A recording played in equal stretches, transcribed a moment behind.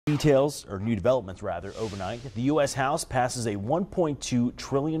New developments rather, overnight. The U.S. House passes a $1.2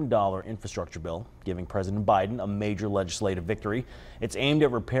 trillion infrastructure bill, giving President Biden a major legislative victory. It's aimed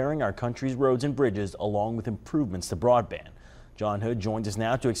at repairing our country's roads and bridges, along with improvements to broadband. John Hood joins us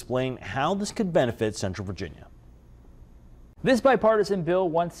now to explain how this could benefit Central Virginia. This bipartisan bill,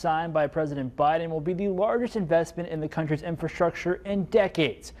 once signed by President Biden, will be the largest investment in the country's infrastructure in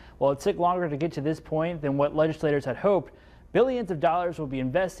decades. While it took longer to get to this point than what legislators had hoped, billions of dollars will be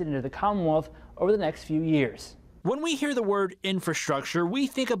invested into the Commonwealth over the next few years. When we hear the word infrastructure, we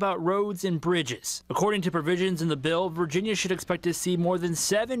think about roads and bridges. According to provisions in the bill, Virginia should expect to see more than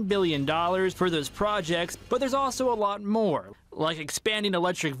 $7 billion for those projects, but there's also a lot more, like expanding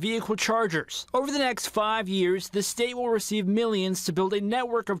electric vehicle chargers. Over the next 5 years, the state will receive millions to build a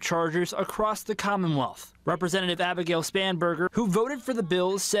network of chargers across the Commonwealth. Representative Abigail Spanberger, who voted for the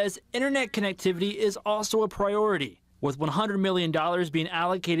bill, says internet connectivity is also a priority, with $100 million being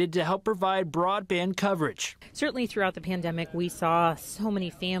allocated to help provide broadband coverage. Certainly throughout the pandemic, we saw so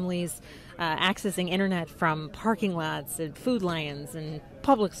many families accessing internet from parking lots and food lions and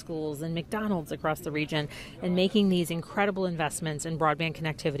public schools and McDonald's across the region, and making these incredible investments in broadband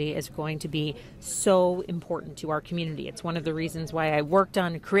connectivity is going to be so important to our community. It's one of the reasons why I worked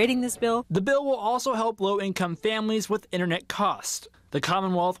on creating this bill. The bill will also help low-income families with internet costs. The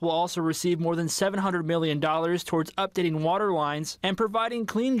Commonwealth will also receive more than $700 million towards updating water lines and providing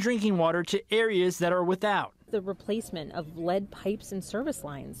clean drinking water to areas that are without. The replacement of lead pipes and service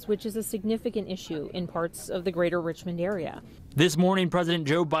lines, which is a significant issue in parts of the greater Richmond area. This morning, President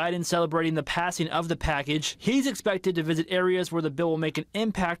Joe Biden celebrating the passing of the package. He's expected to visit areas where the bill will make an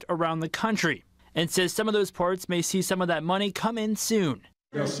impact around the country, and says some of those parts may see some of that money come in soon.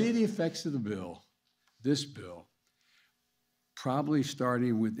 You'll see the effects of the bill, this bill, probably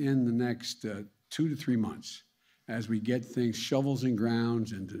starting within the next 2 to 3 months, as we get things, shovels in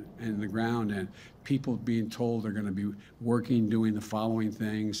grounds and in the ground, and people being told they're going to be working, doing the following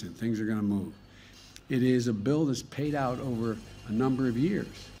things, and things are going to move. It is a bill that's paid out over a number of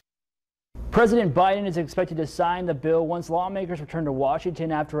years. President Biden is expected to sign the bill once lawmakers return to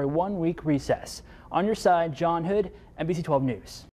Washington after a 1-week recess. On your side, John Hood, NBC 12 News.